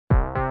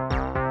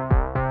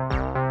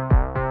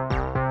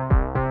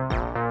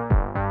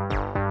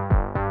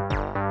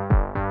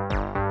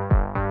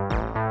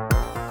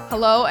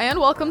Hello and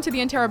welcome to the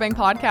Interrobang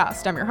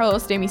podcast. I'm your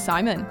host, Amy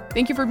Simon.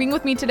 Thank you for being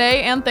with me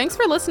today and thanks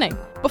for listening.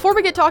 Before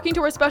we get talking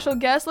to our special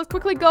guest, let's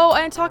quickly go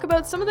and talk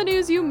about some of the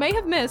news you may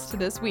have missed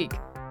this week.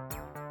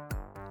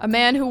 A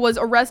man who was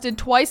arrested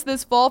twice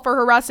this fall for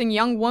harassing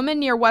young women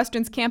near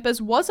Western's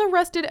campus was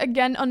arrested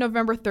again on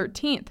November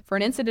 13th for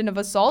an incident of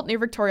assault near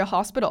Victoria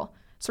Hospital.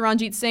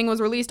 Saranjit Singh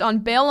was released on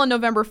bail on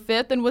November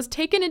 5th and was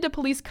taken into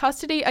police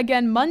custody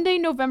again Monday,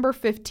 November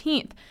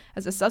 15th,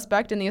 as a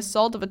suspect in the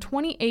assault of a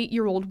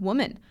 28-year-old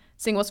woman.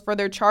 Singh was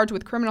further charged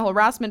with criminal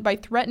harassment by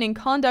threatening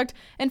conduct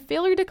and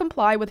failure to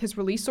comply with his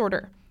release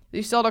order. The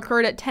assault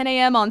occurred at 10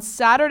 a.m. on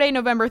Saturday,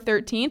 November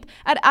 13th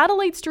at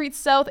Adelaide Street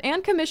South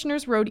and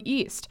Commissioners Road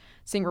East.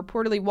 Singh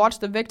reportedly watched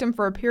the victim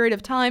for a period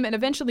of time and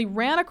eventually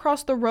ran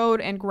across the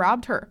road and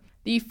grabbed her.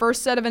 The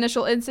first set of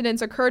initial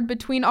incidents occurred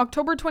between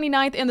October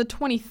 29th and the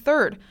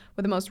 23rd,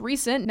 with the most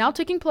recent now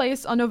taking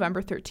place on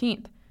November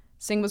 13th.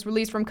 Singh was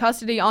released from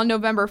custody on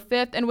November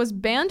 5th and was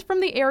banned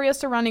from the area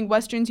surrounding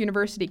Western's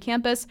University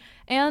campus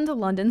and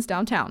London's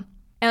downtown.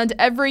 And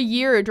every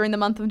year during the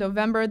month of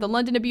November, the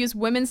London Abuse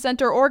Women's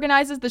Centre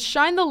organizes the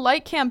Shine the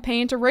Light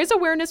campaign to raise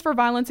awareness for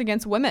violence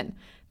against women.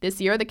 This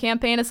year, the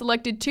campaign has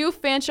selected 2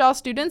 Fanshawe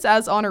students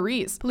as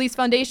honorees, Police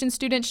Foundation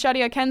student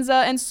Shadia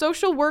Kenza and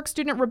social work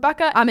student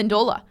Rebecca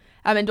Amendola.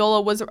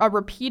 Amendola was a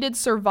repeated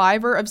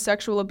survivor of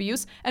sexual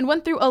abuse and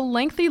went through a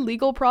lengthy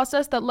legal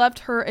process that left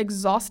her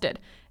exhausted.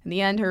 In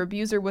the end, her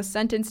abuser was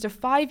sentenced to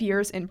 5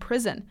 years in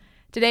prison.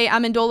 Today,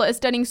 Amendola is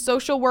studying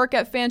social work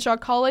at Fanshawe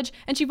College,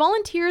 and she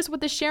volunteers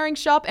with the Sharing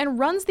Shop and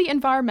runs the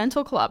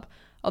Environmental Club.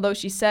 Although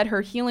she said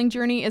her healing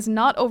journey is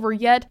not over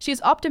yet, she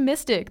is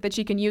optimistic that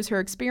she can use her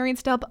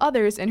experience to help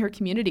others in her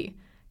community.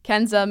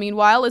 Kenza,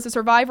 meanwhile, is a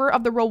survivor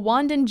of the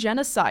Rwandan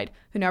genocide,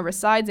 who now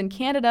resides in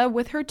Canada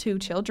with her 2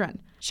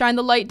 children. Shine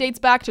the Light dates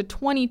back to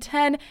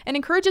 2010 and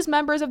encourages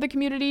members of the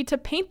community to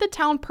paint the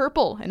town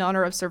purple in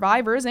honor of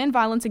survivors and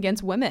violence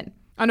against women.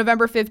 On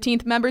November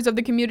 15th, members of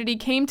the community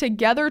came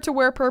together to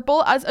wear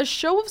purple as a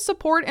show of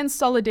support and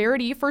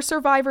solidarity for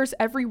survivors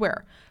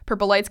everywhere.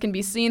 Purple lights can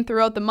be seen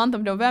throughout the month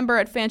of November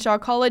at Fanshawe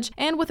College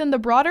and within the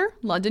broader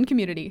London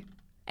community.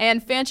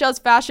 And Fanshawe's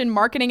fashion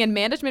marketing and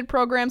management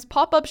program's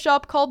pop-up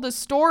shop called The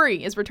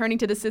Story is returning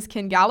to the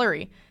Siskin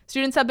Gallery.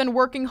 Students have been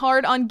working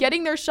hard on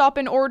getting their shop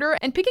in order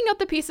and picking up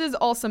the pieces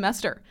all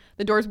semester.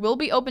 The doors will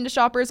be open to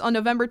shoppers on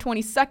November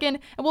 22nd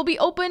and will be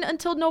open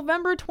until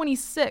November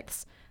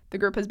 26th. The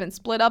group has been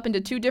split up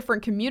into 2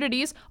 different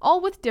communities, all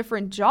with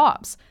different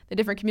jobs. The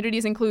different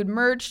communities include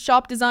merch,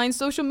 shop design,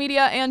 social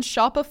media, and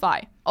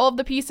Shopify. All of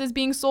the pieces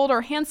being sold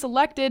are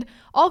hand-selected,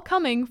 all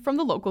coming from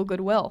the local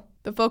Goodwill.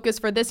 The focus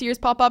for this year's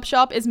pop-up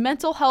shop is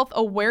mental health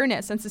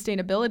awareness and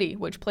sustainability,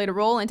 which played a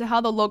role into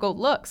how the logo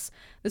looks.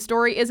 The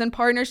Story is in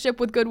partnership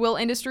with Goodwill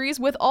Industries,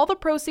 with all the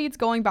proceeds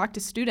going back to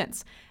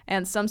students.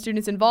 And some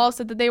students involved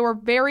said that they were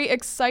very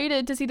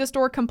excited to see the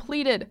store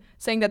completed,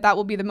 saying that that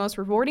will be the most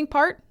rewarding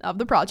part of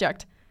the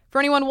project. For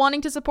anyone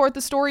wanting to support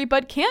The Story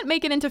but can't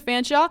make it into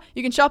Fanshawe,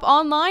 you can shop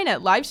online at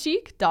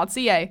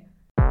livechic.ca.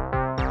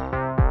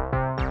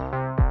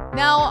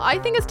 Now, I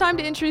think it's time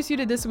to introduce you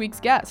to this week's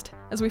guest.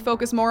 As we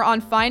focus more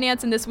on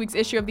finance in this week's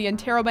issue of the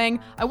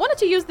Interrobang, I wanted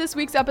to use this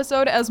week's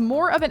episode as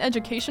more of an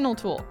educational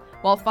tool.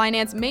 While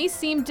finance may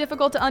seem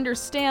difficult to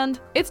understand,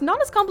 it's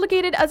not as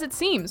complicated as it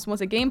seems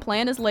once a game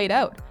plan is laid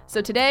out.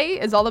 So today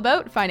is all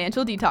about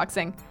financial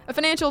detoxing, a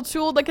financial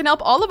tool that can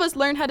help all of us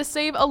learn how to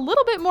save a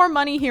little bit more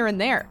money here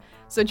and there.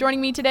 So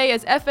joining me today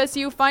is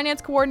FSU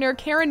Finance Coordinator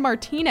Karen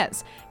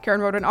Martinez.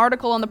 Karen wrote an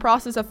article on the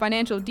process of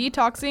financial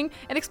detoxing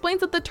and explains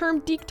that the term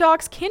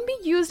detox can be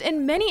used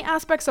in many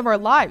aspects of our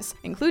lives,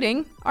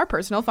 including our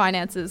personal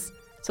finances.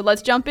 So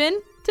let's jump in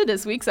to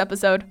this week's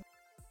episode.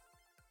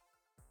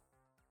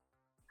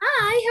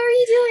 Hi, how are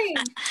you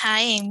doing? Hi,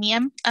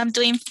 Amy. I'm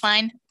doing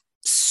fine.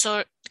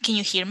 So, can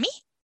you hear me?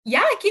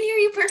 Yeah, I can hear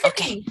you perfectly.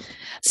 Okay.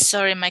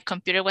 Sorry, my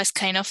computer was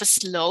kind of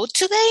slow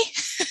today.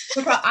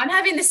 No problem. I'm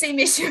having the same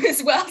issue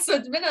as well, so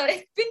it's been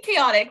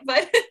chaotic,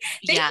 but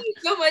thank you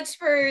so much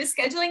for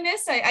scheduling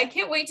this. I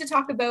can't wait to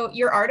talk about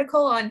your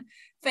article on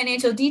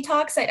financial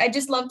detox. I'd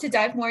just love to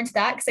dive more into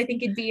that because I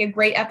think it'd be a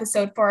great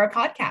episode for our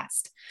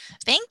podcast.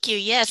 Thank you.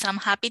 Yes, I'm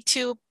happy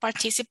to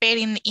participate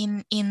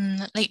in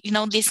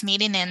this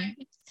meeting and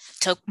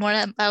talk more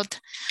about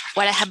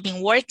what I have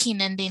been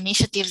working and the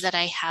initiatives that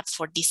I have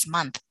for this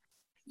month.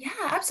 Yeah,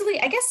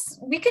 absolutely. I guess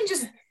we can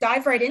just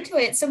dive right into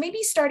it. So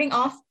maybe starting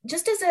off,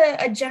 just as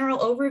a general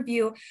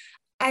overview,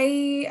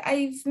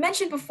 I've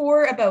mentioned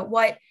before about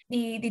what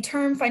the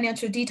term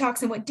financial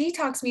detox and what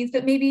detox means,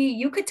 but maybe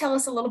you could tell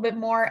us a little bit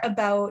more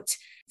about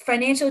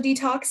financial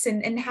detox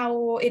and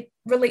how it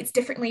relates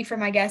differently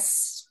from, I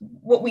guess,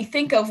 what we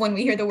think of when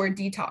we hear the word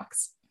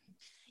detox.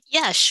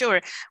 Yeah,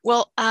 sure.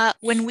 Well,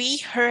 when we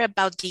hear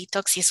about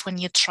detox is when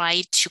you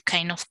try to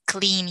kind of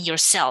clean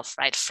yourself,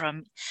 right,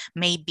 from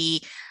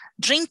maybe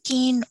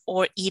drinking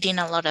or eating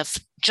a lot of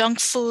junk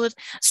food.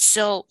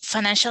 So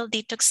financial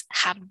detox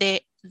have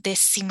the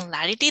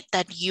similarity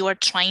that you are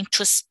trying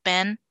to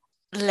spend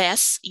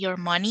less your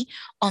money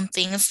on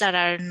things that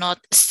are not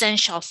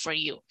essential for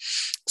you.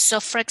 So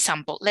for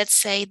example, let's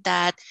say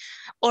that,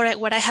 or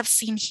what I have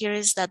seen here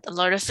is that a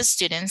lot of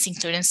students,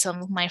 including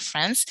some of my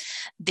friends,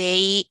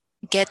 they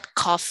get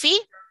coffee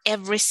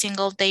every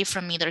single day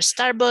from either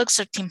Starbucks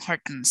or Tim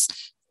Hortons.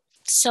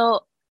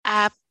 So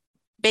a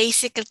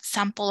basic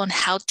example on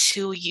how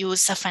to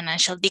use a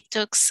financial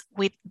detox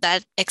with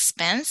that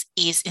expense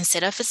is,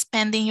 instead of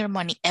spending your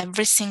money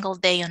every single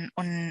day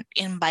on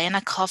in buying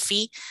a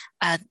coffee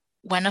at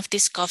one of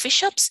these coffee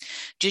shops,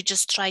 you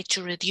just try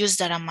to reduce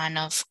that amount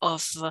of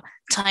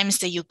times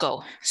that you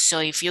go. So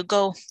if you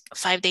go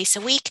 5 days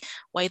a week,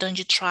 why don't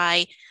you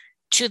try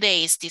 2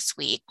 days this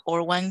week?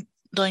 Or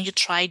don't you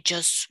try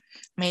just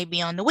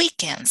maybe on the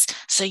weekends?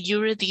 So you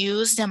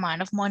reduce the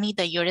amount of money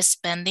that you're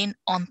spending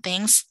on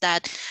things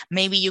that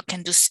maybe you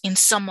can do in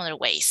some other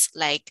ways,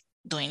 like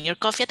doing your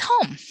coffee at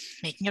home,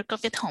 making your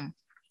coffee at home.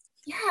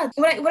 Yeah,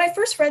 when I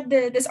first read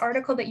this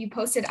article that you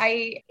posted,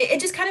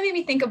 it just kind of made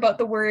me think about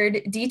the word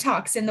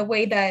detox and the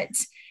way that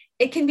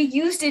it can be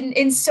used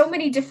in so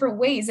many different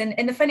ways.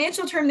 And the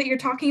financial term that you're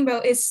talking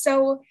about is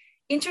so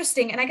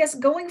interesting. And I guess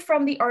going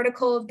from the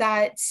article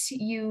that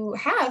you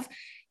have,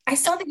 I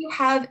saw that you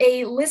have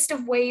a list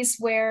of ways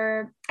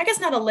where, I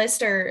guess not a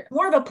list, or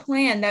more of a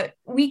plan that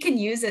we can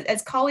use it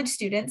as college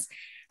students.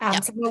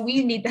 So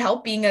we need the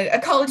help. Being a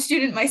college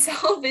student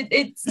myself,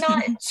 it's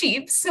not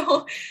cheap.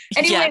 So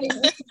anyway,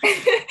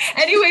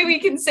 anyway, we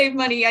can save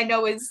money, I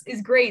know is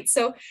great.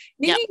 So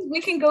maybe we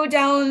can go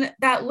down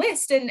that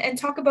list and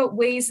talk about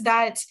ways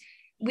that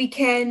we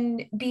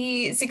can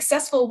be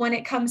successful when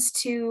it comes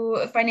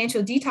to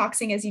financial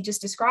detoxing, as you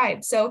just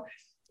described. So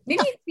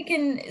maybe we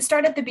can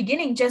start at the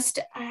beginning. Just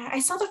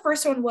I saw the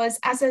first one was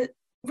as a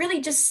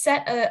really just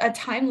set a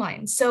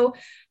timeline. So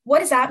what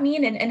does that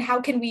mean, and how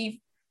can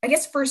we, I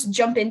guess, first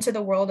jump into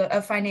the world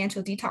of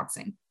financial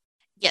detoxing?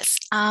 Yes.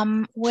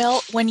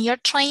 Well, when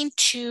you're trying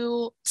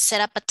to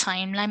set up a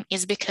timeline,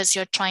 is because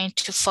you're trying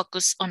to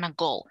focus on a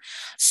goal.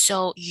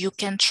 So you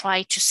can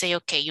try to say,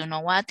 okay, you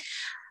know what?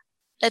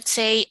 Let's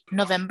say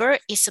November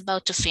is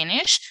about to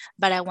finish,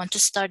 but I want to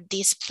start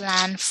this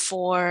plan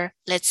for,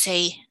 let's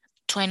say,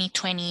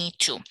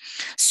 2022.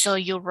 So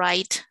you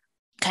write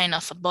kind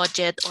of a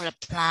budget or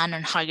a plan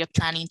on how you're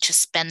planning to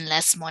spend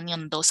less money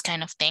on those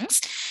kind of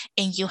things,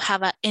 and you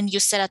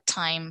set a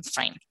time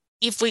frame.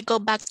 If we go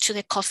back to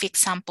the coffee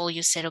example,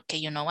 you said, okay,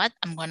 you know what?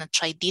 I'm going to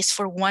try this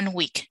for 1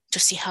 week to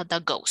see how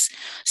that goes.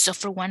 So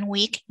for 1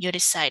 week, you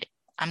decide,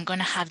 I'm going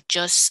to have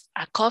just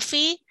a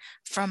coffee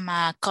from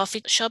a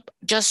coffee shop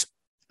just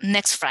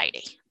next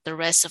Friday. The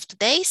rest of the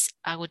days,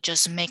 I would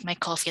just make my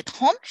coffee at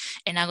home,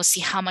 and I will see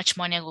how much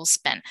money I will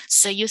spend.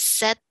 So you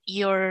set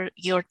your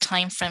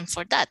time frame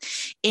for that.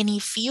 And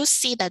if you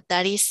see that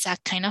that is a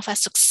kind of a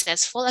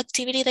successful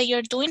activity that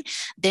you're doing,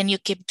 then you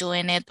keep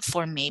doing it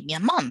for maybe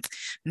a month,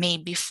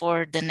 maybe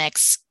for the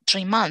next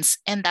 3 months.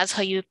 And that's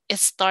how you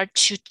start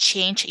to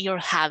change your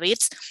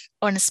habits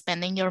on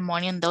spending your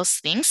money on those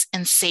things,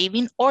 and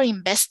saving or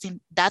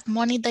investing that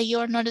money that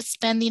you're not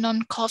spending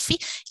on coffee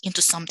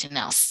into something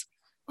else.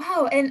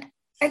 Wow. And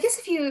I guess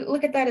if you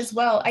look at that as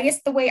well, I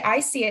guess the way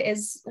I see it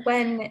is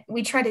when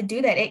we try to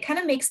do that, it kind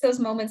of makes those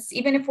moments,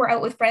 even if we're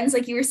out with friends,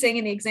 like you were saying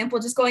in the example,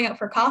 just going out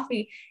for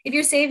coffee, if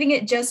you're saving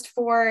it just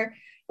for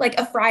like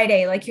a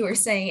Friday, like you were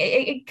saying,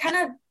 it kind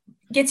of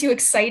gets you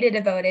excited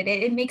about it.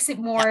 It makes it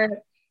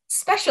more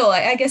special,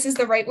 I guess is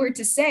the right word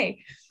to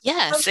say.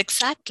 Yes,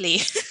 exactly.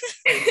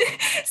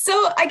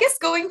 So I guess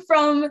going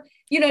from,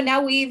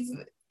 now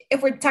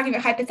if we're talking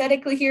about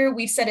hypothetically here,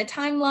 we've set a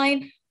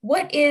timeline.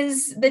 What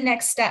is the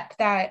next step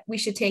that we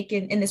should take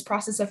in this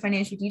process of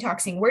financial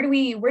detoxing? Where do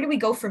we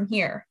go from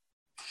here?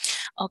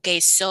 Okay,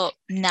 so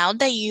now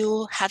that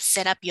you have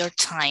set up your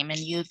time and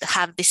you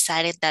have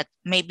decided that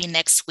maybe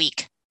next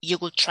week you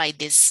will try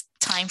this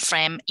time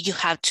frame, you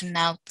have to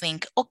now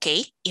think,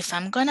 okay, if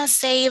I'm gonna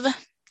save,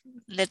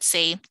 let's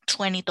say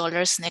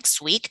 $20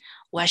 next week,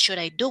 what should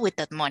I do with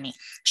that money?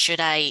 Should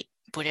I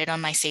put it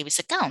on my savings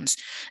accounts?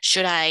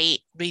 Should I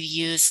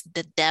reduce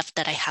the debt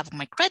that I have on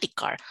my credit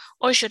card?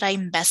 Or should I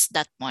invest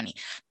that money?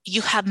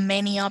 You have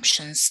many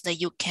options that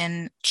you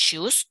can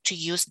choose to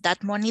use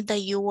that money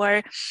that you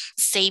are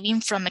saving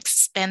from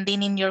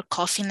spending in your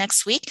coffee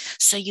next week.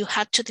 So you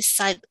have to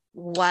decide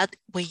what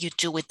will you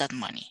do with that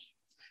money.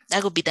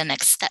 That would be the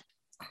next step.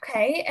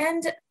 Okay.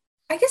 And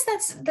I guess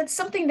that's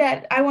something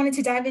that I wanted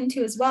to dive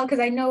into as well, because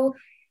I know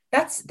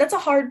that's a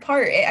hard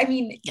part. I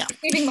mean,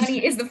 saving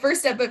money is the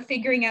first step, but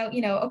figuring out,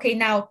 okay,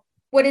 now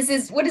what does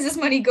this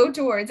money go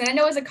towards? And I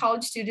know as a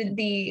college student,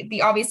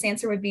 the obvious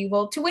answer would be,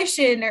 well,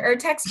 tuition or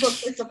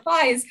textbooks or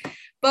supplies.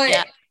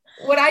 But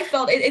what I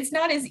felt, it's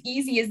not as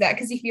easy as that,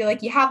 because you feel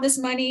like you have this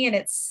money and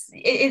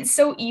it's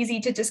so easy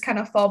to just kind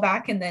of fall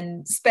back and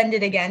then spend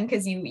it again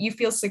because you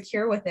feel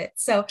secure with it.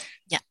 So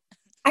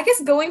I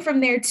guess going from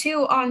there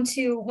too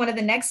onto one of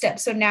the next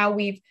steps. So now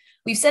we've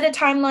set a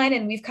timeline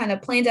and we've kind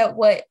of planned out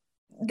what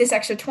this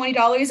extra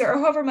 $20 or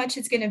however much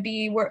it's going to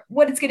be,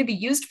 what it's going to be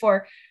used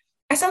for.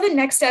 I saw the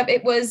next step,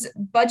 it was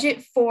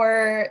budget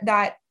for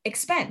that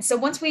expense. So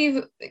once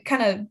we've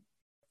kind of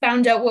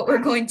found out what we're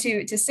going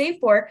to save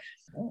for.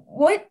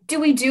 What do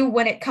we do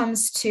when it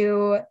comes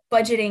to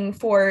budgeting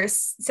for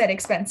said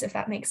expense, if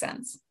that makes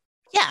sense?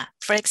 Yeah.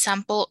 For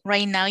example,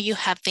 right now you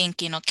have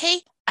thinking,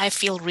 okay, I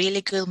feel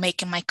really good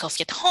making my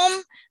coffee at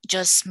home,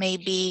 just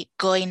maybe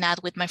going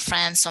out with my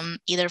friends on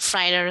either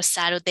Friday or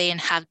Saturday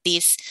and have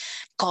this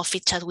coffee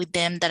chat with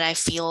them that I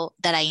feel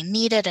that I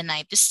needed and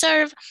I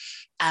deserve.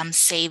 I'm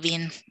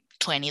saving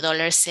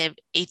 $20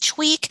 each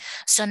week.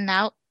 So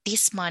now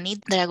this money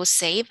that I will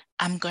save,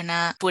 I'm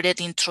gonna put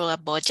it into a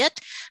budget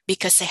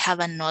because I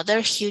have another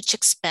huge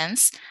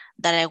expense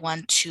that I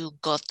want to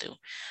go through.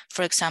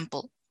 For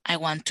example, I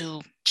want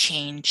to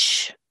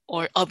change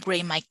or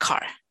upgrade my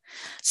car.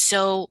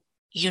 So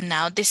you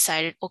now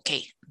decided,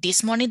 okay,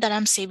 this money that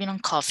I'm saving on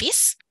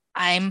coffees,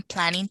 I'm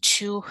planning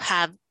to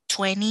have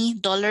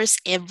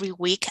 $20 every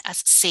week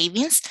as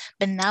savings,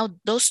 but now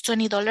those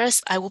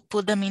 $20, I will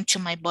put them into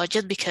my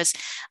budget because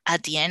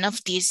at the end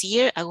of this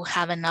year, I will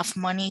have enough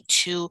money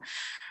to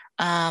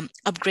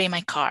upgrade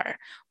my car,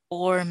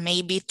 or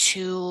maybe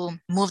to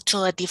move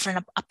to a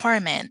different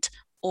apartment,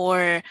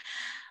 or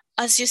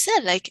as you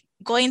said, like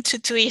going to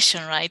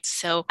tuition, right?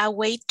 So a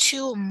way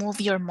to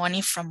move your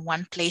money from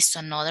one place to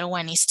another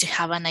one is to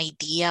have an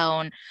idea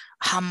on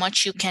how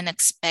much you can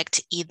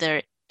expect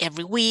either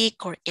every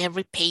week or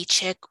every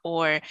paycheck,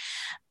 or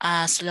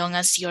as long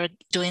as you're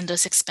doing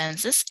those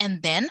expenses,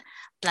 and then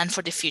plan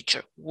for the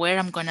future, where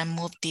I'm going to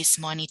move this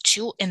money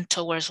to and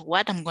towards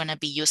what I'm going to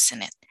be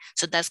using it.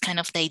 So that's kind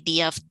of the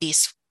idea of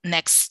this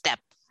next step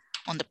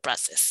on the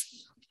process.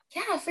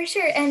 Yeah, for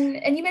sure.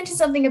 And you mentioned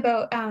something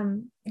about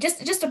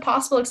just a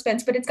possible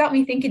expense, but it's got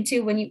me thinking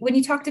too when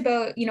you talked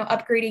about,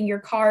 upgrading your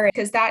car,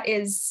 because that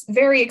is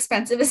very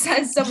expensive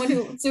as someone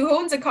who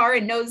owns a car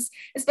and knows,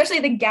 especially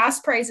the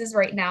gas prices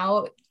right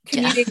now,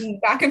 commuting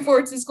back and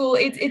forth to school.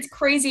 It's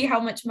crazy how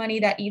much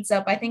money that eats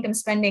up. I think I'm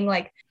spending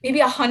like maybe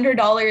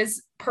 $100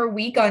 per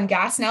week on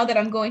gas now that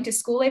I'm going to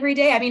school every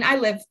day. I mean, I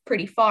live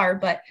pretty far,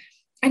 but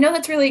I know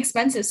that's really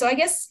expensive. So I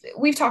guess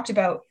we've talked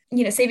about,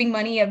 saving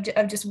money of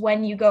just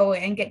when you go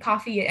and get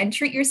coffee and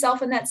treat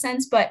yourself in that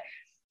sense. But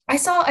I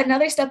saw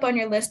another step on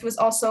your list was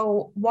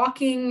also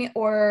walking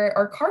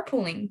or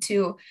carpooling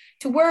to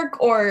work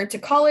or to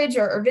college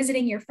or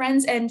visiting your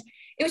friends. And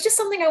it was just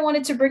something I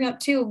wanted to bring up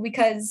too,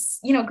 because,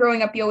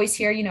 growing up, you always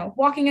hear,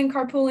 walking and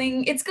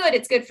carpooling, it's good.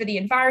 It's good for the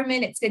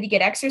environment. It's good to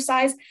get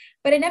exercise.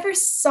 But I never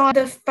saw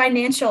the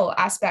financial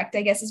aspect,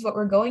 I guess, is what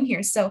we're going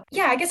here. So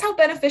yeah, I guess how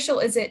beneficial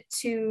is it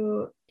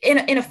to,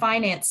 in a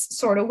finance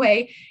sort of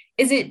way,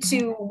 is it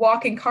to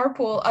walk and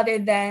carpool other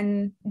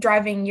than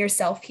driving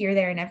yourself here,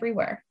 there, and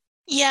everywhere?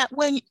 Yeah,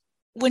 when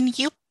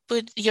you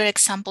put your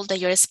example that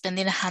you're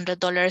spending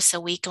 $100 a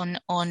week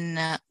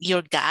on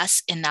your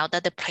gas, and now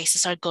that the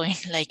prices are going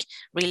like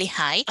really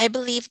high, I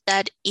believe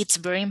that it's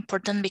very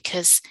important,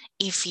 because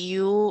if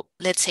you,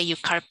 let's say you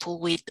carpool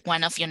with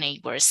one of your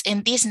neighbors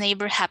and this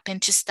neighbor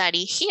happened to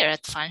study here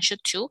at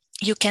Fanshawe too,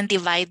 you can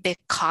divide the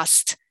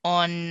cost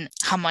on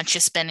how much you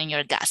spend in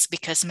your gas,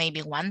 because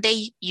maybe one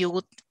day you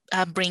would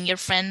bring your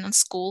friend on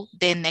school,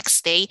 the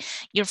next day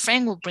your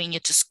friend will bring you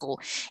to school,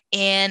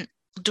 and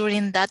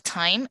during that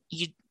time,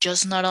 you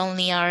just not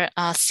only are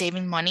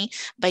saving money,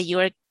 but you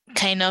are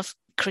kind of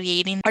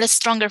creating a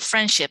stronger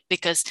friendship,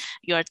 because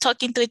you are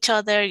talking to each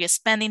other, you're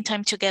spending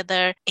time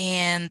together,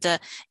 and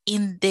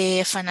in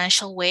the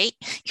financial way,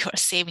 you are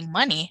saving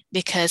money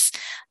because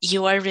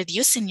you are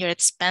reducing your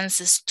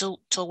expenses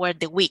toward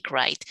the week,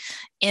 right?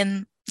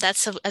 And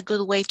that's a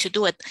good way to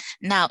do it.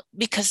 Now,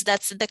 because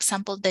that's the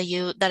example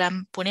that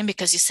I'm putting,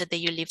 because you said that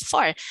you live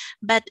far,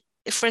 but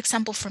for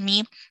example, for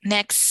me,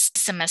 next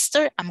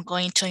semester, I'm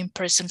going to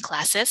in-person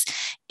classes,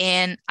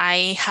 and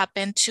I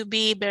happen to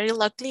be very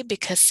lucky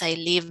because I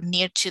live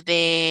near to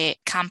the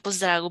campus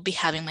that I will be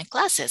having my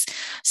classes.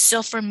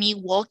 So for me,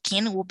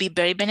 walking will be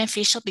very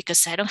beneficial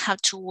because I don't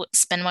have to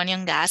spend money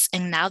on gas.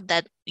 And now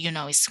that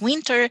it's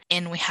winter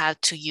and we have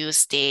to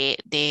use the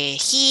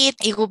heat,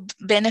 it will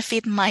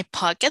benefit my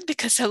pocket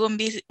because I won't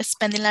be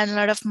spending a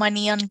lot of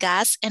money on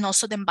gas, and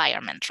also the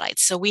environment, right?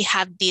 So we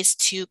have these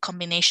two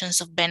combinations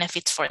of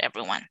benefits for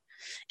everyone.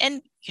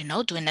 And,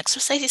 doing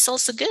exercise is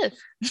also good.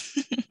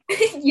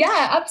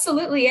 Yeah,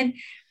 absolutely. And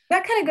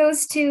that kind of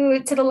goes to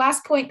the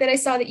last point that I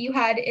saw that you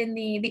had in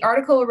the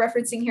article we're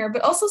referencing here,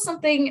 but also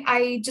something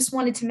I just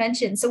wanted to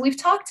mention. So we've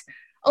talked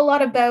a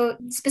lot about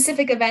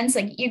specific events,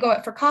 like you go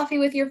out for coffee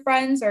with your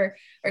friends or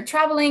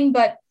traveling,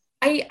 but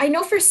I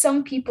know for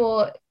some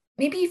people,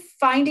 maybe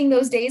finding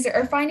those days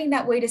or finding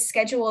that way to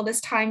schedule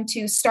this time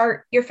to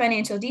start your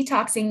financial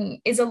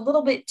detoxing is a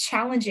little bit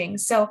challenging.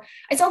 So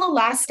I saw the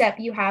last step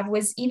you have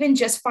was even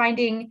just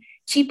finding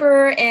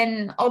cheaper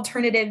and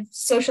alternative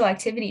social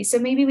activities. So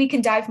maybe we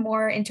can dive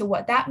more into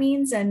what that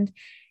means and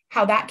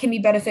how that can be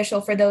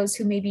beneficial for those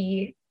who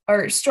maybe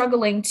are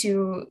struggling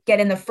to get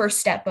in the first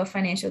step of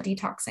financial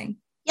detoxing.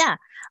 Yeah.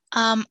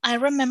 I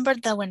remember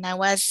that when I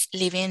was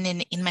living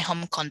in my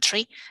home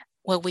country,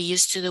 what we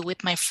used to do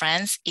with my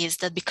friends is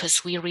that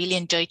because we really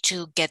enjoy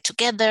to get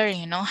together,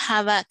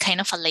 have a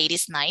kind of a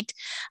ladies' night,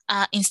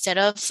 instead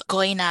of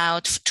going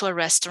out to a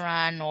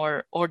restaurant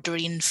or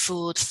ordering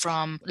food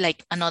from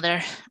like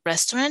another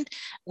restaurant,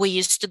 we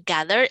used to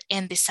gather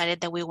and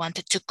decided that we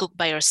wanted to cook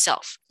by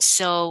ourselves.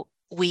 So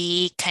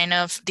we kind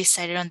of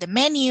decided on the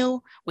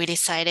menu. We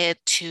decided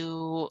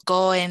to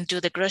go and do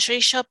the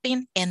grocery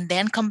shopping and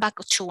then come back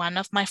to one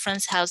of my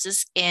friends'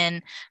 houses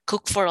and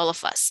cook for all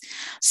of us.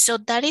 So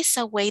that is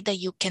a way that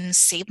you can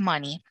save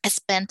money,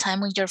 spend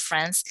time with your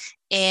friends,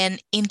 and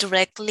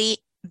indirectly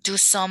do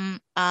some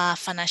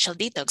financial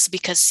detox,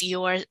 because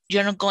you're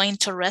not going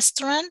to a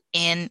restaurant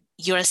and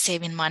you're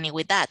saving money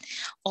with that.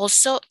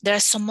 Also, there are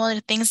some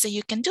other things that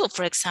you can do.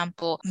 For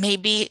example,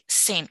 maybe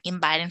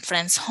inviting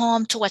friends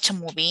home to watch a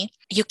movie.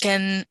 You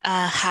can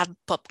have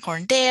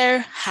popcorn there,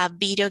 have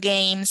video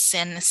games,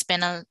 and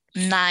spend a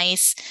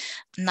nice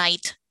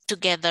night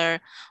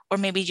together. Or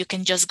maybe you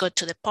can just go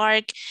to the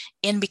park,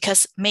 and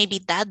because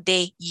maybe that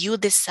day you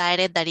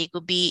decided that it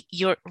would be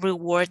your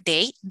reward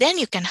day, then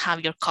you can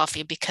have your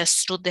coffee, because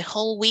through the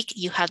whole week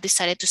you have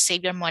decided to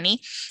save your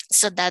money.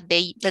 So that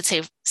day, let's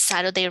say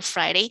Saturday or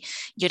Friday,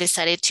 you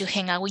decided to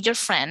hang out with your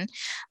friend,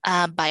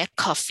 buy a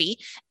coffee,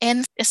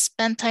 and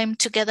spend time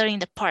together in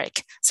the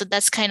park. So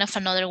that's kind of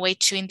another way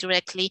to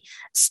indirectly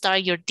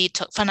start your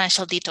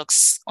financial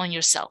detox on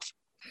yourself.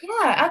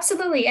 Yeah,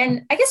 absolutely.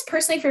 And I guess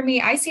personally for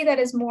me, I see that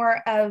as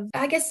more of,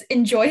 I guess,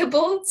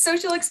 enjoyable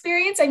social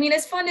experience. I mean,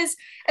 as fun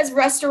as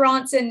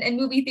restaurants and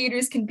movie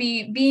theaters can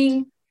be,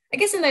 being, I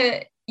guess,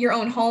 in your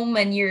own home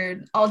and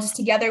you're all just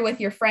together with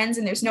your friends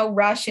and there's no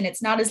rush and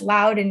it's not as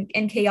loud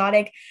and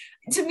chaotic.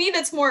 To me,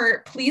 that's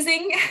more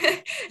pleasing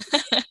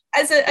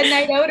as a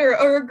night out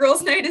or a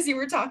girls' night, as you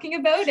were talking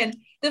about. And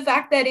the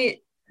fact that it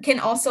can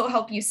also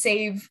help you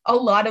save a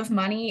lot of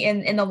money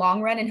in the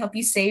long run and help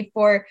you save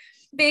for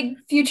big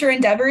future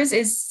endeavors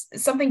is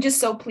something just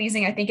so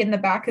pleasing, I think, in the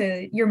back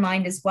of your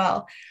mind as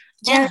well.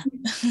 Yeah.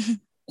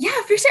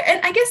 Yeah, for sure.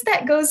 And I guess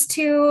that goes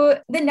to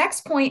the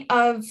next point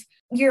of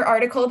your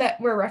article that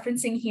we're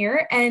referencing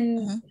here,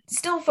 and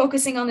still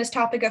focusing on this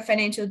topic of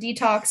financial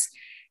detox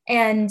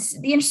and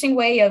the interesting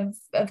way of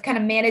kind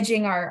of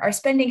managing our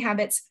spending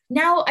habits.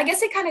 Now, I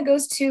guess it kind of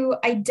goes to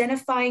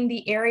identifying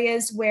the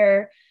areas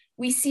where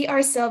we see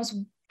ourselves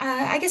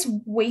I guess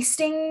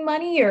wasting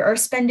money or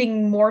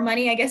spending more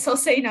money, I guess I'll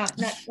say, not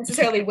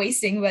necessarily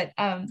wasting, but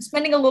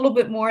spending a little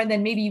bit more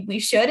than maybe we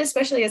should,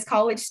 especially as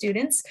college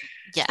students.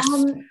 Yes.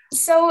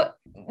 So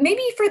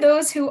maybe for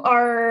those who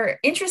are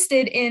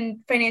interested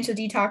in financial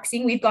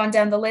detoxing, we've gone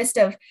down the list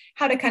of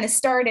how to kind of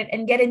start it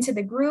and get into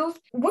the groove.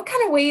 What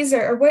kind of ways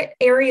or what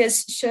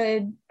areas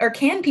should or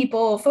can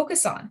people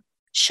focus on?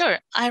 Sure.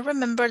 I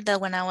remember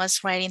that when I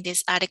was writing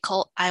this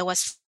article, I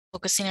was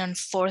focusing on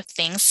 4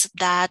 things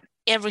that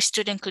every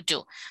student could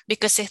do,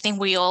 because I think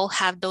we all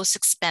have those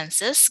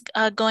expenses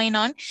going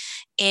on.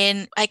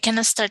 And I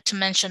can start to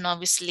mention,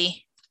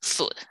 obviously,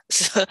 food.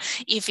 So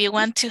if you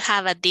want to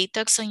have a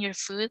detox on your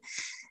food,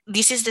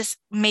 this is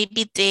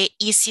maybe the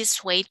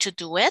easiest way to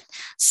do it.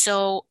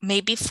 So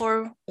maybe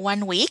for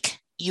 1 week,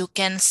 you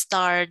can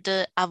start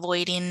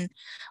avoiding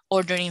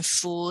ordering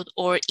food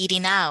or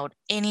eating out,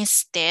 and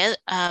instead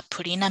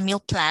put in a meal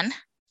plan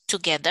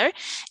together.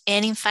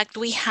 And in fact,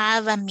 we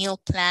have a meal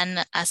plan,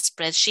 a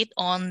spreadsheet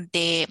on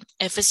the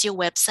FSU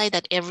website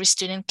that every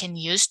student can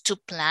use to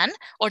plan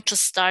or to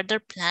start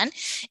their plan.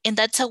 And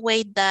that's a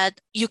way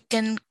that you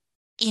can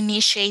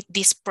initiate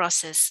this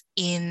process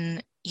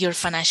in your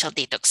financial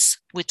detox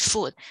with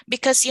food,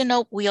 because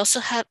we also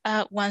have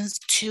want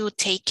to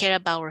take care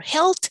of our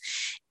health,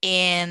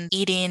 and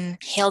eating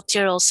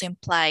healthier also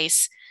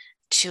implies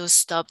to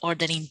stop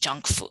ordering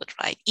junk food,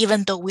 right?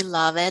 Even though we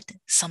love it,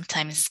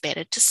 sometimes it's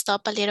better to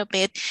stop a little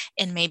bit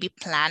and maybe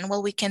plan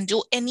what we can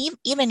do. And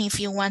even if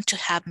you want to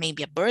have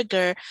maybe a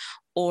burger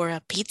or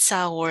a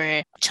pizza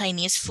or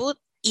Chinese food,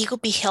 it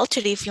would be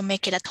healthier if you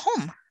make it at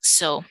home.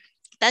 So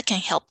that can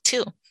help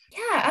too.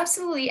 Yeah,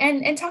 absolutely.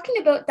 And talking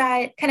about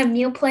that kind of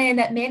meal plan,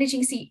 that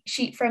managing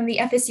sheet from the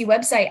FSU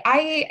website,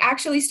 I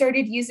actually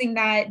started using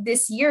that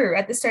this year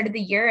at the start of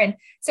the year and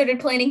started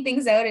planning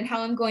things out and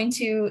how I'm going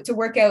to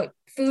work out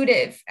food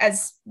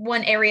as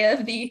one area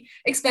of the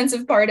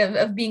expensive part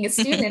of being a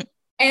student.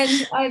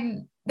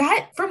 And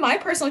that, from my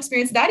personal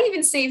experience, that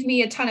even saved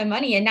me a ton of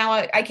money. And now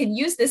I can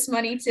use this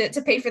money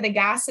to pay for the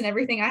gas and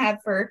everything I have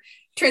for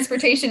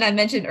transportation I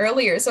mentioned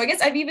earlier. So I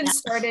guess I've even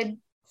started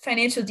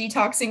financial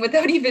detoxing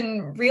without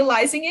even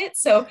realizing it.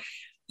 So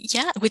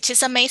yeah, which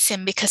is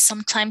amazing, because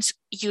sometimes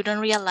you don't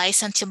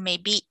realize until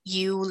maybe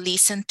you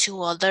listen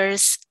to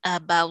others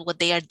about what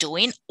they are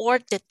doing or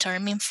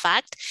determine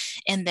fact.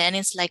 And then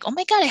it's like, oh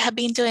my God, I have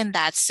been doing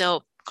that.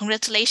 So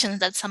congratulations,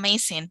 that's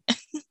amazing.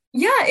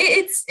 Yeah,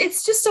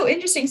 it's just so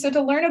interesting. So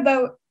to learn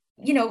about,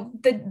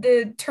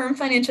 the term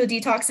financial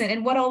detox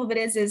and what all of it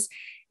is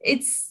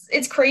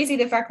it's crazy,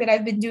 the fact that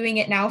I've been doing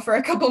it now for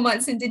a couple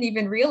months and didn't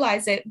even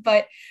realize it.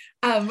 But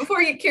Before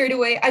we get carried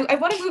away, I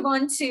want to move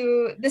on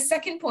to the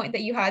second point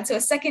that you had. So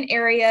a second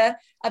area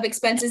of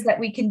expenses that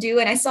we can do.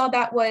 And I saw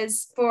that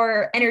was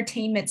for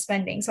entertainment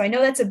spending. So I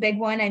know that's a big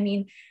one. I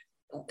mean,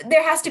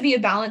 there has to be a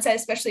balance,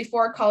 especially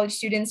for college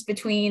students,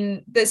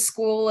 between the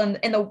school and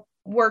the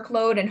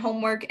workload and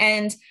homework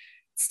and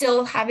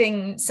still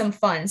having some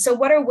fun. So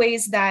what are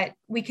ways that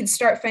we can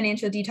start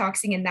financial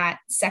detoxing in that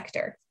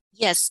sector?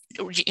 Yes,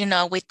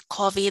 with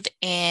COVID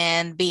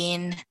and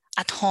being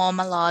at home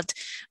a lot,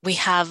 we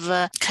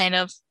have kind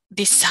of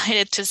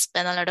decided to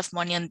spend a lot of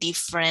money on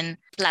different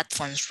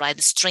platforms, right?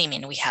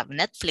 Streaming. We have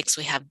Netflix,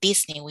 we have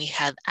Disney, we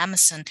have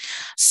Amazon.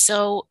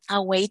 So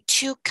a way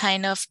to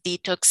kind of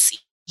detox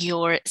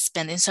your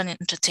spendings on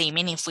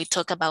entertainment, if we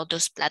talk about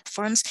those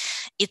platforms,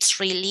 it's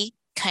really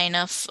kind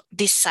of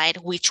decide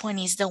which one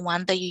is the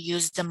one that you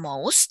use the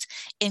most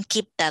and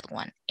keep that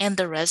one. And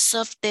the rest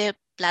of the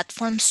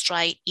platforms,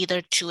 try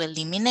either to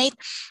eliminate,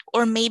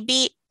 or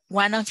maybe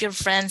one of your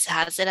friends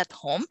has it at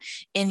home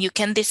and you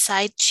can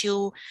decide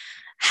to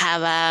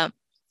have a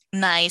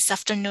nice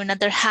afternoon at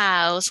their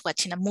house,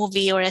 watching a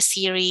movie or a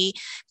series,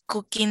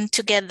 cooking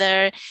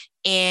together,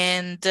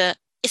 and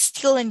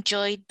still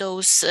enjoy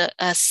those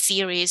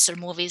series or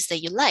movies that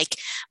you like.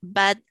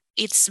 But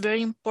it's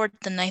very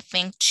important, I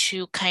think,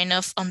 to kind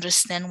of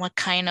understand what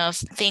kind of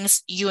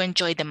things you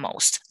enjoy the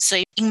most.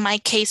 So in my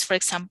case, for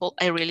example,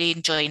 I really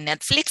enjoy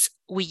Netflix.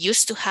 We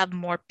used to have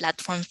more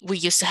platforms. We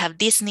used to have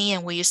Disney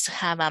and we used to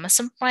have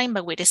Amazon Prime,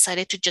 but we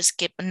decided to just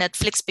keep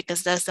Netflix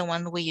because that's the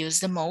one we use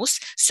the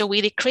most. So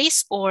we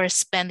decrease our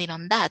spending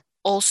on that.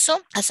 Also,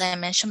 as I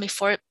mentioned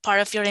before,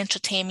 part of your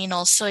entertainment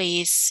also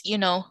is,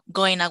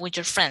 going out with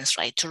your friends,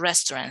 right? To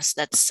restaurants.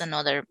 That's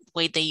another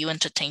way that you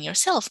entertain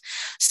yourself.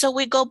 So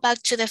we go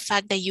back to the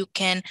fact that you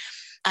can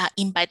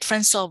invite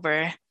friends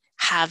over,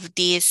 have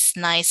this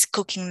nice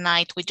cooking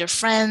night with your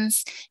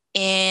friends,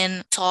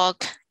 and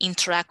talk,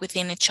 interact with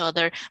each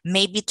other,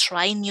 maybe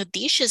try new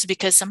dishes,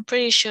 because I'm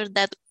pretty sure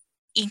that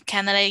in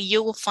Canada,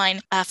 you will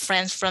find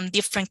friends from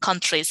different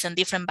countries and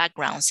different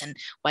backgrounds. And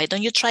why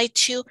don't you try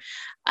to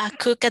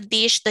cook a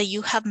dish that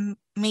you have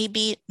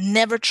maybe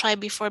never tried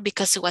before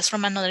because it was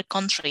from another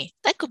country?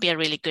 That could be a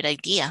really good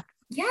idea.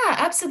 Yeah,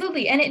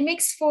 absolutely. And it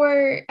makes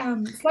for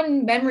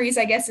fun memories,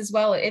 I guess, as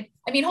well.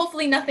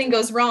 Hopefully nothing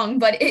goes wrong,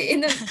 but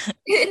in the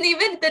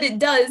event that it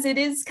does, it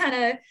is kind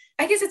of,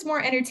 I guess it's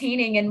more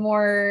entertaining and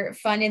more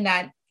fun in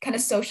that kind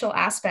of social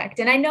aspect.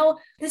 And I know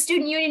the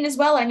student union as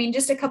well. I mean,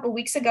 just a couple of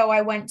weeks ago,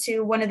 I went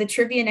to one of the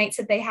trivia nights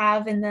that they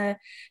have in the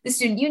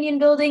student union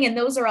building, and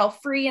those are all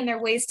free, and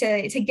they're ways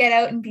to get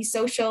out and be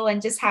social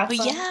and just have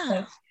fun. Yeah.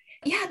 So,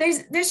 yeah,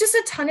 there's just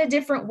a ton of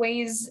different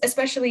ways,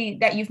 especially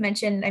that you've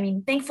mentioned. I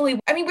mean, thankfully,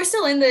 we're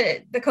still in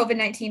the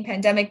COVID-19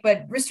 pandemic,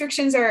 but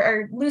restrictions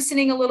are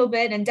loosening a little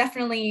bit, and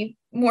definitely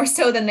more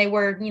so than they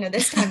were,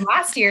 this time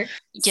last year.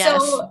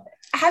 Yes. So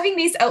having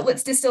these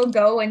outlets to still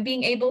go and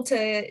being able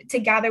to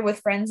gather with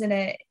friends in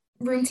a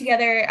room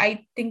together,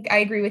 I think I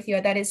agree with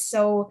you. That is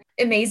so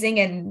amazing.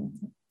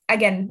 And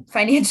again,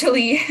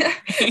 financially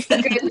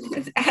a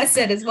good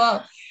asset as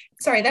well.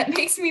 Sorry, that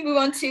makes me move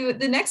on to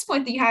the next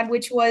point that you had,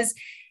 which was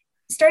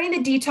starting the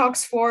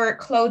detox for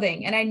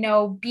clothing. And I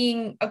know,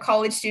 being a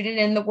college student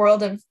in the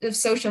world of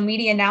social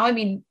media now,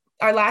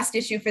 our last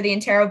issue for the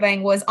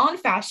Interrobang was on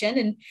fashion,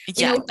 and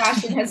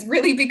fashion has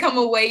really become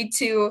a way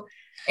to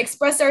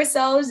express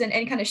ourselves and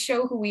kind of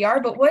show who we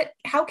are. But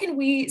how can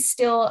we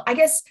still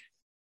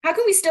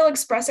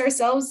express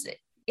ourselves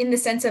in the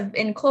sense of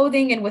in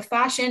clothing and with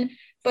fashion,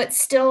 but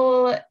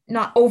still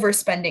not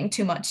overspending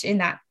too much in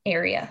that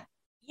area?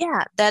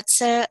 Yeah,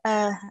 that's a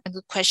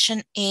good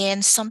question.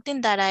 And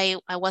something that I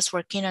was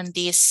working on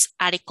this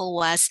article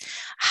was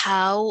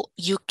how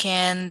you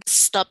can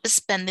stop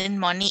spending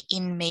money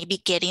in maybe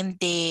getting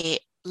the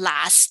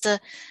last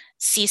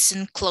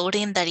season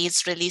clothing that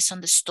is released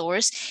on the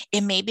stores,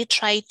 and maybe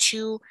try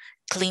to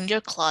clean your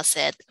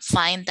closet,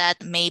 find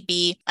that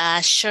maybe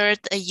a shirt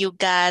that you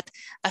got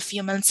a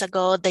few months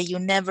ago that you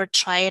never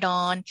tried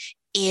on,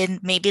 and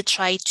maybe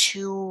try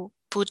to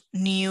put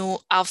new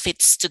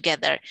outfits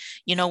together.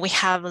 We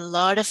have a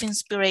lot of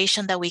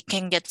inspiration that we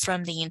can get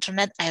from the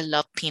internet. I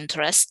love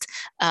Pinterest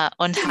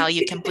on how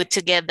you can put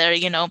together,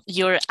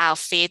 your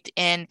outfit.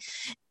 And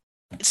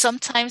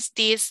sometimes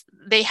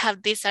they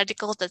have this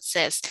article that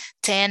says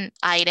 10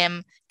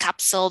 item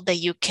capsule that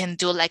you can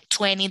do like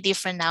 20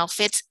 different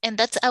outfits. And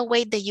that's a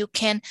way that you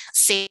can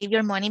save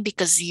your money,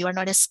 because you are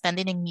not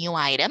spending in new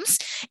items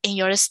and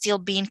you're still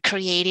being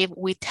creative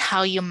with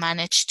how you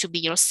manage to be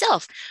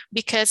yourself.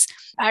 Because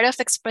part of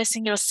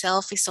expressing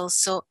yourself is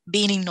also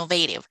being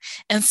innovative.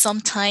 And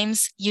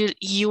sometimes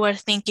you are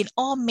thinking,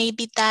 oh,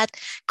 maybe that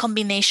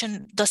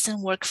combination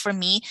doesn't work for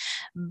me.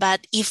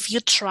 But if you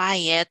try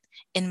it,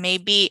 and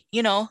maybe,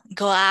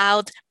 go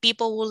out,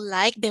 people will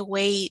like the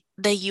way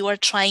that you are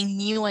trying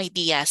new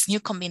ideas,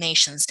 new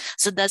combinations.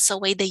 So that's a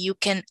way that you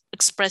can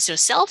express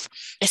yourself,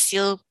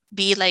 still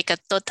be like a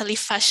totally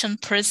fashion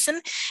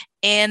person,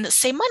 and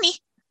save money.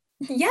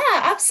 Yeah,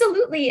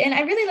 absolutely. And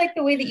I really like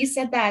the way that you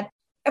said that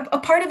a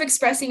part of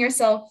expressing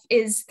yourself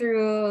is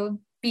through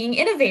being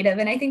innovative.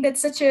 And I think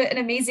that's such an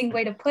amazing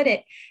way to put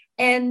it.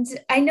 And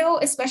I know,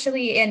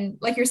 especially in,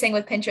 like you're saying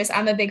with Pinterest,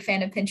 I'm a big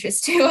fan of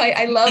Pinterest too.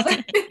 I love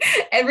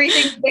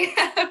everything they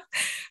have.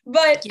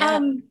 But Yeah.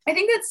 I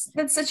think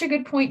that's such a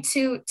good point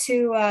to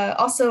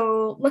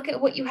also look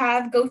at what you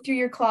have, go through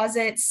your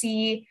closet,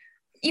 see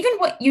even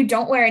what you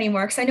don't wear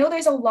anymore. Because I know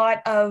there's a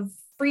lot of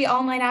free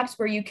online apps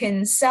where you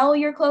can sell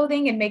your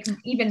clothing and make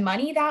even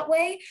money that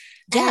way.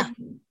 Yeah.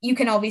 And you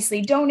can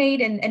obviously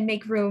donate and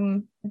make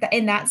room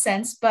in that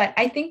sense. But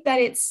I think that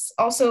it's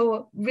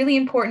also really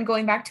important,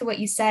 going back to what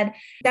you said,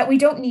 that we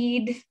don't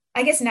need,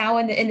 I guess now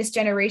in this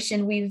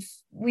generation, we've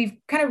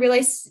kind of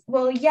realized,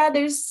 well, yeah,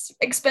 there's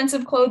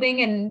expensive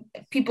clothing and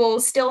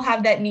people still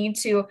have that need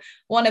to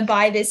want to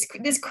buy this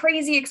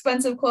crazy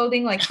expensive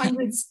clothing, like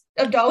hundreds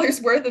of dollars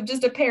worth of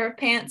just a pair of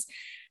pants.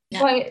 Yeah.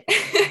 But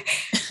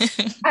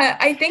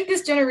I think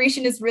this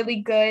generation is really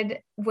good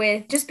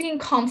with just being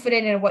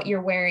confident in what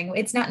you're wearing.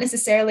 It's not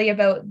necessarily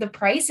about the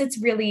price. It's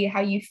really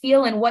how you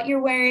feel and what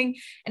you're wearing.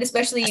 And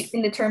especially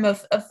in the term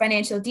of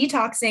financial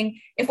detoxing,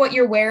 if what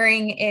you're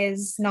wearing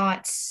is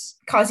not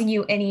causing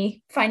you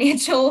any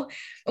financial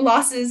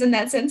losses in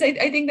that sense,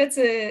 I think that's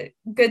a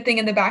good thing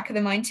in the back of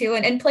the mind too.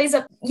 And plays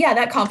up, yeah,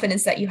 that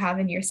confidence that you have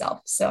in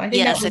yourself. So I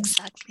think yes,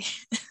 exactly.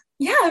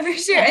 Yeah, for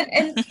sure. Yeah.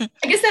 And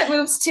I guess that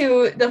moves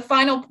to the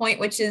final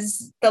point, which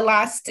is the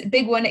last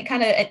big one. It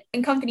kind of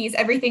accompanies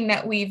everything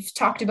that we've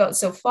talked about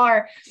so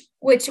far,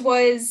 which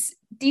was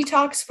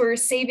detox for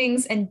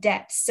savings and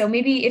debt. So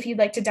maybe if you'd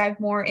like to dive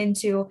more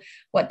into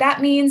what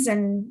that means.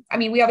 And I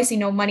mean, we obviously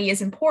know money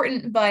is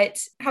important, but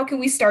how can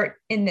we start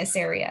in this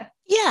area?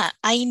 Yeah,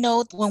 I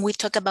know when we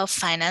talk about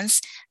finance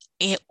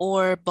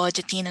or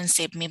budgeting and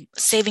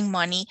saving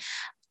money,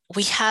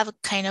 we have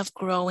kind of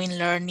growing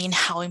learning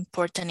how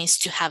important it is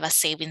to have a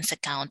savings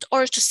account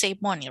or to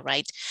save money,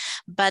 right?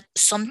 But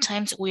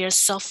sometimes we are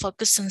so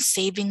focused on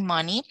saving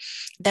money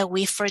that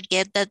we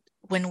forget that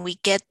when we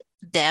get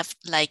debt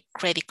like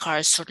credit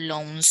cards or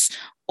loans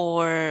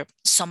or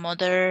some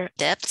other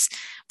debts,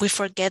 we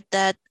forget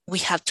that we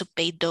have to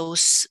pay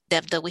those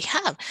debt that we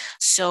have.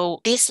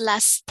 So this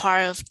last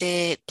part of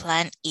the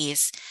plan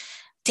is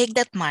take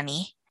that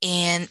money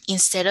and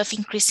instead of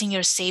increasing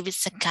your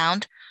savings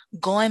account,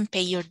 go and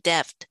pay your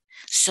debt.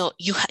 So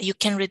you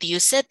can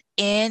reduce it,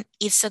 and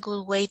it's a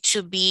good way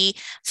to be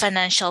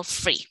financial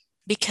free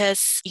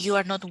because you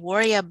are not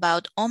worried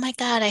about, oh my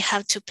God, I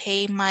have to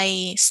pay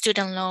my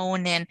student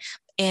loan and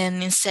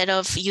instead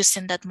of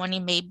using that money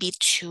maybe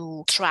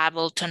to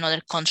travel to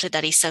another country,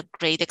 that is a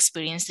great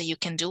experience that you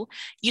can do,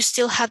 you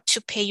still have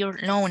to pay your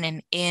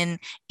loan and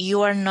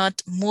you are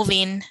not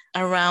moving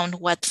around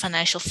what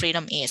financial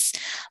freedom is.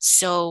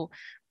 So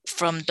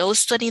from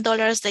those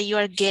 $20 that you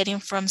are getting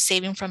from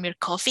saving from your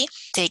coffee,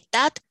 take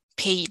that,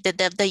 pay the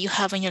debt that you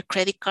have on your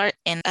credit card,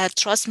 and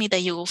trust me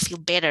that you will feel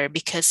better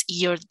because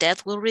your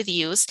debt will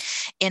reduce.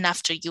 And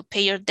after you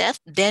pay your debt,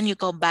 then you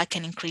go back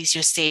and increase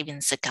your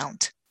savings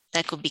account.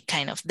 That could be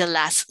kind of the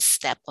last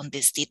step on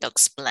this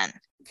detox plan.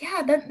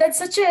 Yeah, that's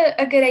such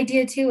a good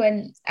idea too.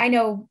 And I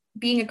know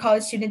being a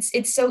college student,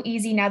 it's so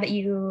easy now that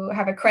you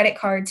have a credit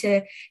card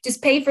to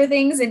just pay for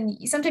things. And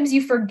sometimes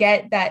you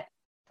forget that,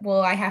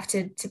 well, I have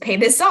to pay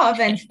this off.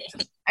 And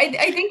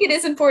I think it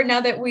is important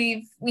now that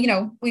we've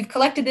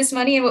collected this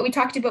money and what we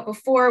talked about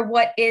before,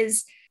 what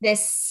is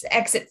this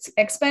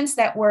expense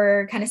that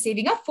we're kind of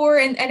saving up for.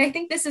 And I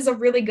think this is a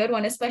really good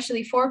one,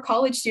 especially for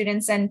college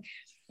students. And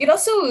it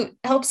also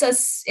helps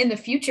us in the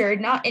future,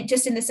 not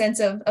just in the sense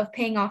of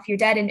paying off your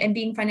debt and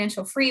being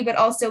financial free, but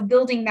also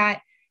building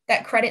that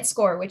credit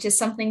score, which is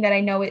something that I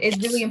know is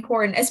really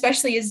important,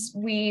 especially as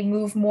we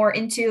move more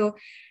into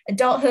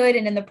adulthood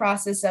and in the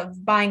process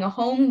of buying a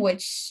home,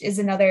 which is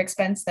another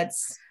expense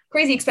that's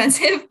crazy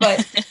expensive,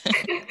 but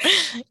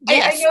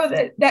yes. I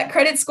know that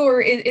credit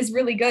score is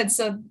really good.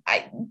 So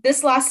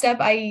this last step,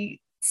 I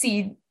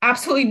see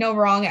absolutely no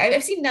wrong.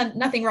 I've seen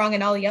nothing wrong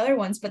in all the other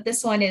ones, but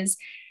this one is,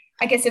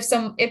 I guess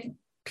if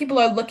people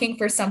are looking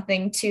for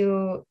something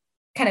to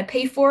kind of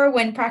pay for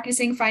when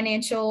practicing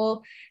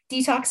financial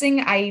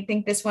detoxing, I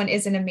think this one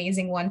is an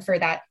amazing one for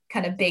that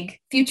kind of big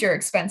future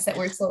expense that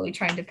we're slowly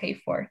trying to pay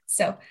for.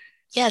 So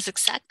yes,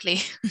 exactly.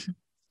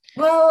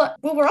 Well,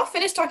 we're all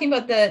finished talking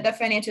about the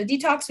financial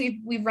detox.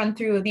 We've run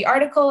through the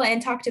article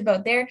and talked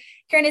about there.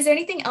 Karen, is there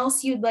anything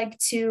else you'd like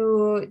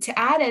to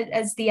add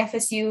as the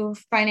FSU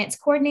finance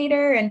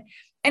coordinator, and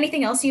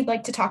anything else you'd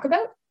like to talk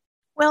about?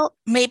 Well,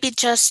 maybe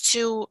just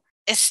to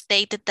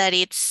state that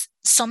it's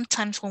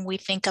sometimes when we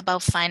think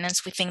about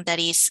finance, we think that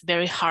it's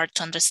very hard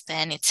to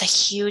understand. It's a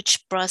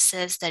huge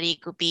process that it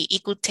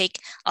could take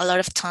a lot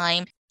of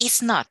time.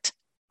 It's not.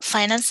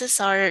 Finances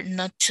are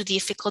not too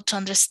difficult to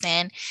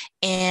understand.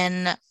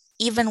 And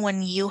even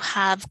when you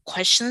have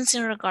questions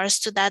in regards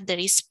to that, there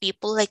is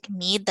people like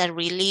me that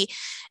really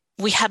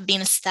we have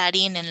been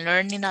studying and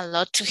learning a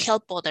lot to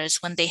help others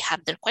when they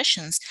have their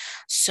questions.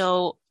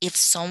 So if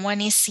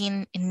someone is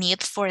in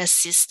need for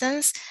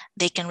assistance,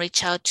 they can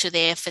reach out to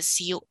the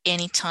FSU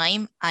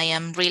anytime. I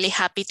am really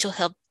happy to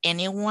help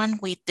anyone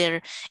with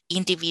their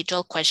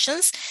individual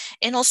questions.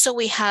 And also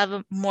we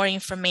have more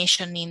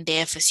information in the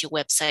FSU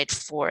website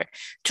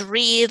to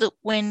read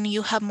when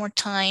you have more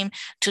time,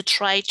 to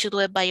try to do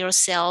it by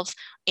yourself,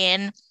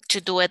 and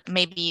to do it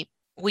maybe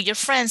with your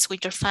friends,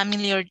 with your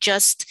family, or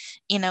just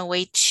in a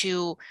way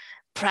to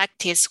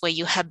practice what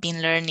you have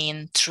been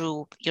learning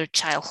through your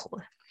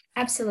childhood.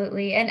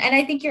 Absolutely. And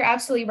I think you're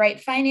absolutely right.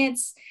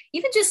 Finance,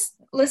 even just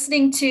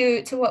listening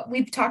to what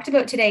we've talked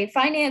about today,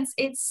 finance,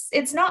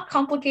 it's not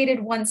complicated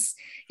once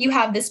you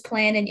have this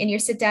plan and you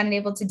sit down and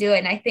able to do it.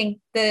 And I think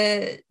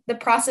the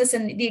process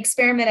and the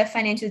experiment of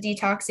financial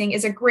detoxing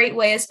is a great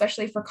way,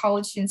 especially for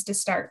college students, to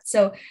start.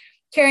 So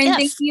Karen, yes.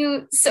 Thank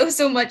you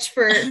so much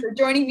for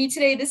joining me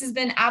today. This has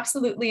been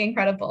absolutely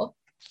incredible.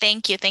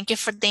 Thank you. Thank you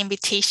for the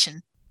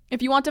invitation.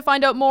 If you want to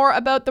find out more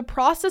about the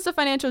process of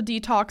financial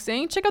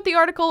detoxing, check out the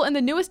article in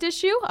the newest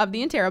issue of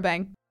the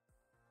Interrobang.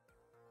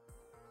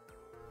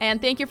 And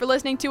thank you for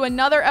listening to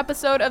another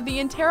episode of the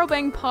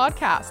Interrobang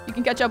podcast. You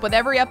can catch up with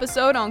every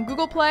episode on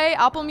Google Play,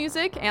 Apple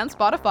Music, and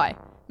Spotify.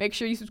 Make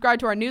sure you subscribe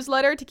to our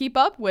newsletter to keep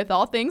up with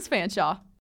all things Fanshawe.